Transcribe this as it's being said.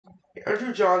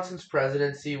Andrew Johnson's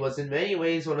presidency was in many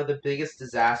ways one of the biggest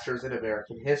disasters in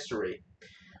American history.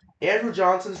 Andrew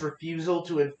Johnson's refusal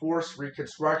to enforce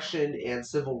Reconstruction and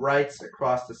civil rights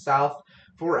across the South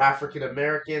for African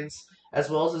Americans, as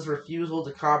well as his refusal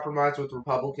to compromise with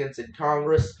Republicans in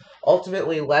Congress,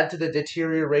 ultimately led to the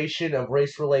deterioration of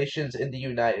race relations in the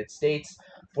United States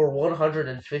for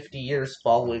 150 years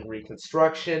following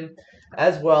Reconstruction,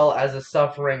 as well as the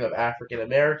suffering of African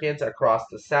Americans across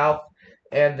the South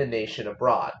and the nation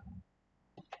abroad.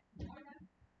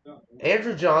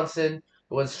 Andrew Johnson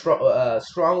was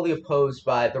strongly opposed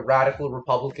by the radical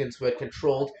Republicans who had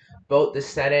controlled both the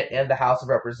Senate and the House of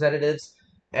Representatives.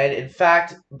 And in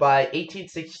fact, by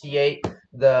 1868,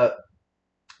 the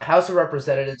House of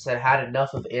Representatives had had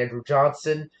enough of Andrew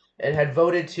Johnson and had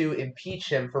voted to impeach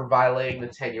him for violating the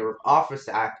Tenure of Office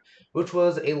Act, which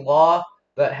was a law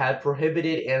that had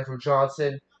prohibited Andrew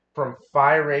Johnson from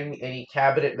firing any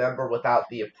cabinet member without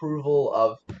the approval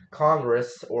of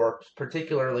Congress, or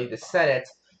particularly the Senate.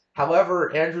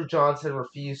 However, Andrew Johnson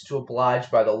refused to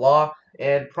oblige by the law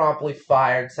and promptly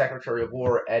fired Secretary of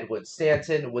War Edwin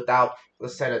Stanton without the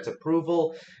Senate's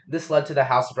approval. This led to the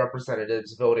House of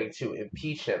Representatives voting to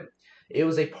impeach him. It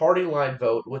was a party line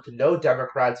vote with no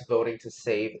Democrats voting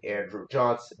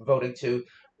to voting to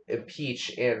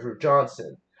impeach Andrew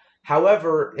Johnson.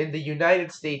 However, in the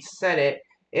United States Senate,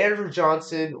 Andrew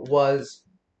Johnson was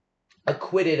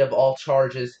acquitted of all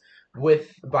charges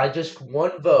with by just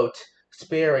one vote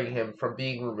sparing him from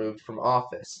being removed from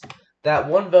office. That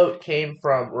one vote came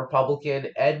from Republican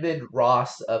Edmund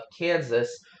Ross of Kansas,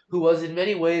 who was in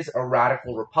many ways a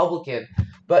radical Republican,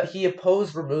 but he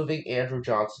opposed removing Andrew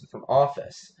Johnson from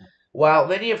office. While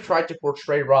many have tried to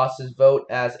portray Ross's vote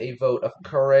as a vote of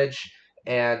courage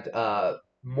and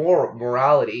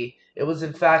morality, it was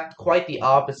in fact quite the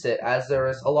opposite, as there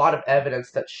is a lot of evidence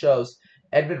that shows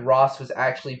Edmund Ross was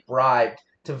actually bribed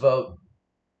to vote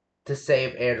to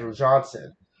save Andrew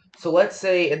Johnson. So let's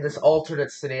say in this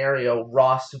alternate scenario,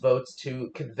 Ross votes to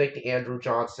convict Andrew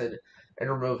Johnson and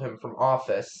remove him from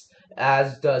office,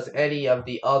 as does any of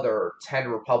the other 10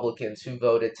 Republicans who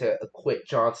voted to acquit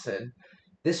Johnson.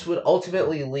 This would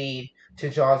ultimately lead to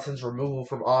Johnson's removal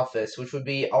from office, which would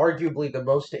be arguably the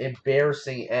most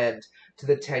embarrassing end to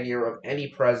the tenure of any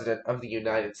president of the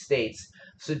United States.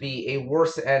 This would be a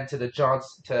worse end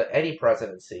to any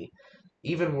presidency,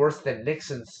 even worse than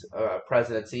Nixon's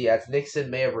presidency, as Nixon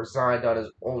may have resigned on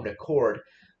his own accord,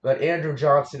 but Andrew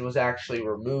Johnson was actually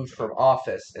removed from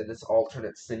office in this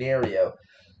alternate scenario.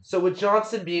 So, with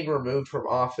Johnson being removed from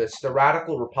office, the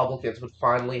radical Republicans would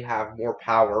finally have more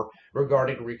power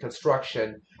regarding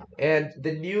Reconstruction, and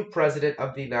the new president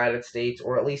of the United States,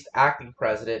 or at least acting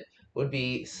president, would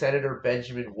be Senator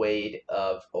Benjamin Wade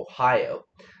of Ohio.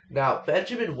 Now,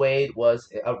 Benjamin Wade was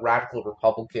a radical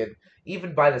Republican,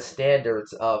 even by the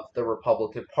standards of the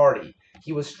Republican Party.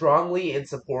 He was strongly in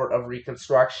support of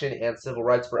Reconstruction and civil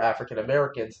rights for African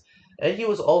Americans, and he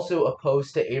was also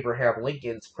opposed to Abraham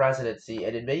Lincoln's presidency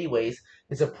and in many ways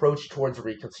his approach towards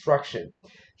Reconstruction.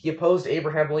 He opposed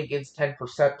Abraham Lincoln's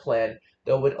 10% plan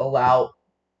that would allow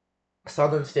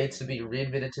Southern states to be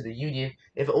readmitted to the Union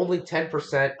if only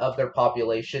 10% of their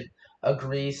population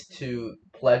agrees to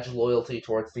pledge loyalty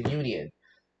towards the Union.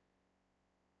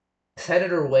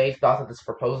 Senator Wade thought that this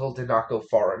proposal did not go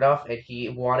far enough, and he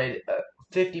wanted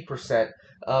 50%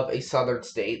 of a southern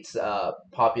state's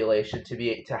population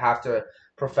to have to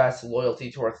profess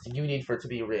loyalty towards the Union for it to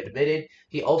be readmitted.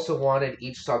 He also wanted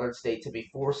each southern state to be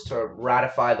forced to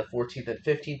ratify the 14th and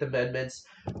 15th Amendments,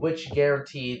 which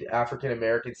guaranteed African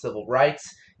American civil rights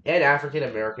and African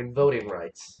American voting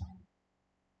rights.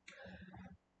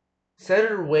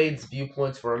 Senator Wade's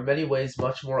viewpoints were in many ways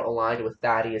much more aligned with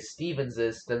Thaddeus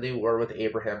Stevens's than they were with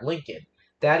Abraham Lincoln.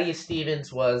 Thaddeus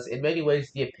Stevens was in many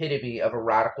ways the epitome of a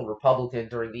radical Republican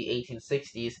during the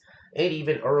 1860s and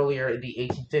even earlier in the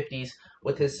 1850s,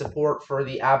 with his support for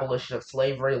the abolition of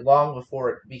slavery long before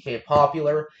it became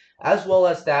popular, as well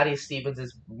as Thaddeus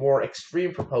Stevens's more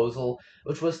extreme proposal,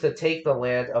 which was to take the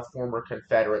land of former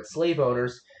Confederate slave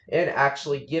owners and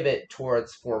actually give it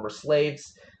towards former slaves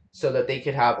so that they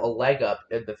could have a leg up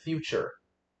in the future.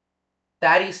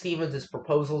 Thaddeus Stevens'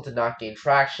 proposal did not gain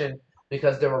traction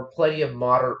because there were plenty of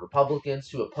moderate Republicans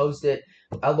who opposed it,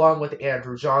 along with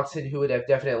Andrew Johnson, who would have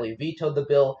definitely vetoed the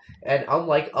bill. And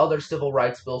unlike other civil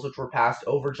rights bills which were passed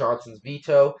over Johnson's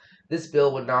veto, this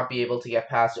bill would not be able to get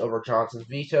passed over Johnson's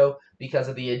veto because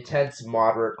of the intense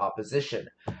moderate opposition.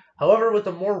 However, with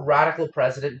a more radical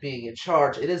president being in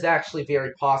charge, it is actually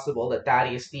very possible that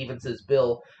Thaddeus Stevens'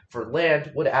 bill for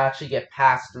land would actually get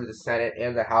passed through the Senate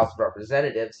and the House of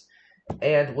Representatives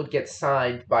and would get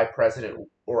signed by President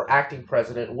or acting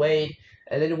President Wade,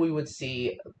 and then we would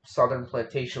see southern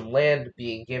plantation land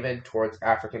being given towards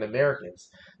African Americans.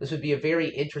 This would be a very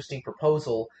interesting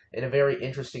proposal and a very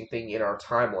interesting thing in our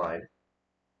timeline.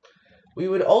 We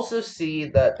would also see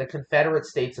that the Confederate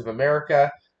States of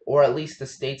America, or at least the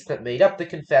states that made up the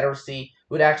Confederacy,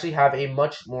 would actually have a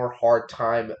much more hard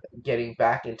time getting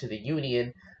back into the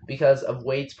Union because of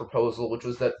Wade's proposal, which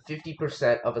was that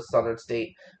 50% of a southern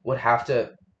state would have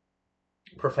to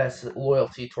profess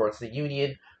loyalty towards the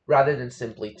Union rather than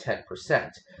simply 10%.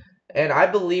 And I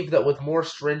believe that with more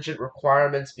stringent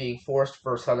requirements being forced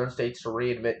for southern states to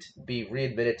be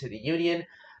readmitted to the Union,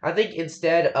 I think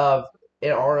instead of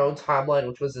in our own timeline,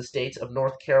 which was the states of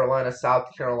North Carolina, South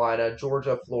Carolina,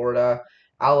 Georgia, Florida,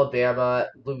 Alabama,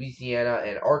 Louisiana,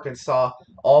 and Arkansas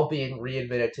all being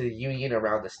readmitted to the Union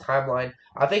around this timeline,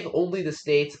 I think only the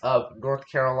states of North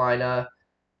Carolina,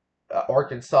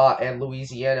 Arkansas, and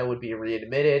Louisiana would be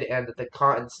readmitted, and that the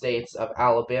cotton states of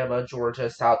Alabama, Georgia,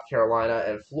 South Carolina,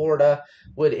 and Florida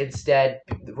would instead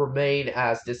remain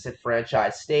as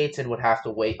disenfranchised states and would have to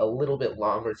wait a little bit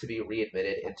longer to be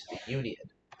readmitted into the Union.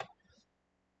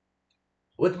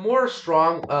 With more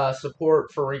strong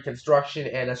support for Reconstruction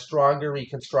and a stronger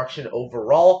Reconstruction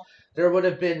overall, there would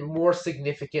have been more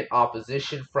significant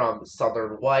opposition from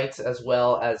Southern whites as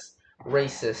well as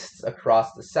racists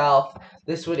across the South.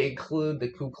 This would include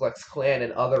the Ku Klux Klan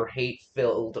and other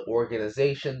hate-filled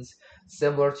organizations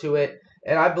similar to it.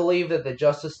 And I believe that the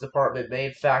Justice Department may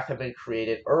in fact have been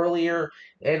created earlier,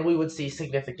 and we would see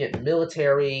significant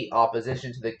military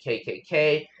opposition to the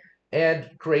KKK and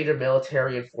greater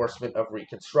military enforcement of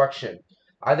Reconstruction.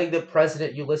 I think that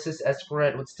President Ulysses S.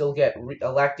 Grant would still get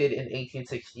elected in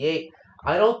 1868.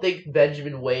 I don't think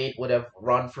Benjamin Wade would have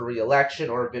run for re-election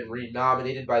or been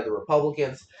renominated by the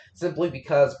Republicans simply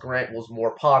because Grant was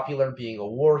more popular, being a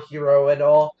war hero and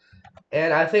all.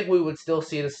 And I think we would still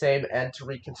see the same end to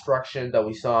Reconstruction that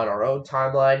we saw in our own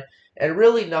timeline. And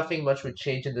really nothing much would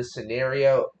change in this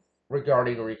scenario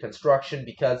regarding Reconstruction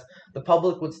because the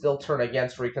public would still turn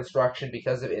against Reconstruction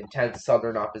because of intense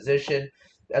Southern opposition,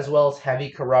 as well as heavy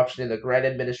corruption in the Grant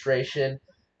administration,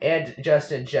 and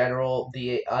just in general,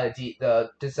 the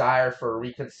desire for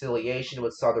reconciliation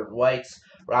with Southern whites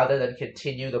rather than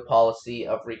continue the policy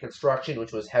of Reconstruction,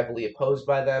 which was heavily opposed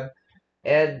by them,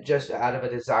 and just out of a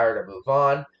desire to move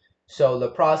on. So the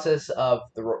process of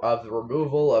the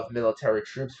removal of military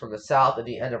troops from the South and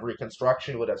the end of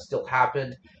Reconstruction would have still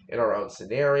happened in our own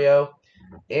scenario.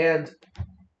 And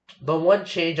the one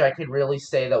change I could really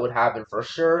say that would happen for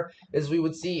sure is we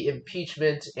would see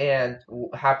impeachment and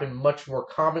happen much more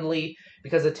commonly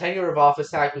because the Tenure of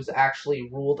Office Act was actually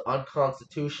ruled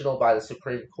unconstitutional by the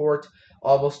Supreme Court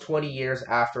almost 20 years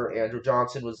after Andrew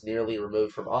Johnson was nearly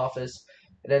removed from office.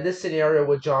 And in this scenario,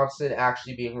 with Johnson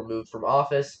actually being removed from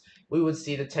office, we would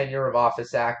see the Tenure of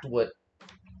Office Act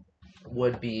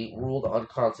would be ruled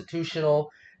unconstitutional,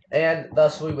 and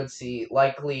thus we would see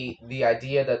likely the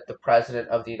idea that the President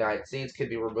of the United States could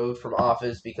be removed from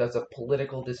office because of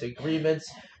political disagreements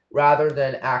rather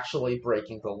than actually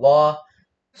breaking the law.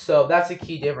 So that's a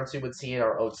key difference we would see in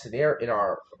our own scenario, in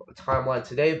our timeline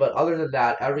today, but other than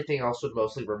that, everything else would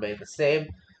mostly remain the same.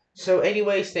 So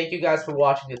anyways, thank you guys for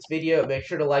watching this video. Make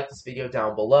sure to like this video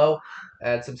down below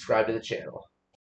and subscribe to the channel.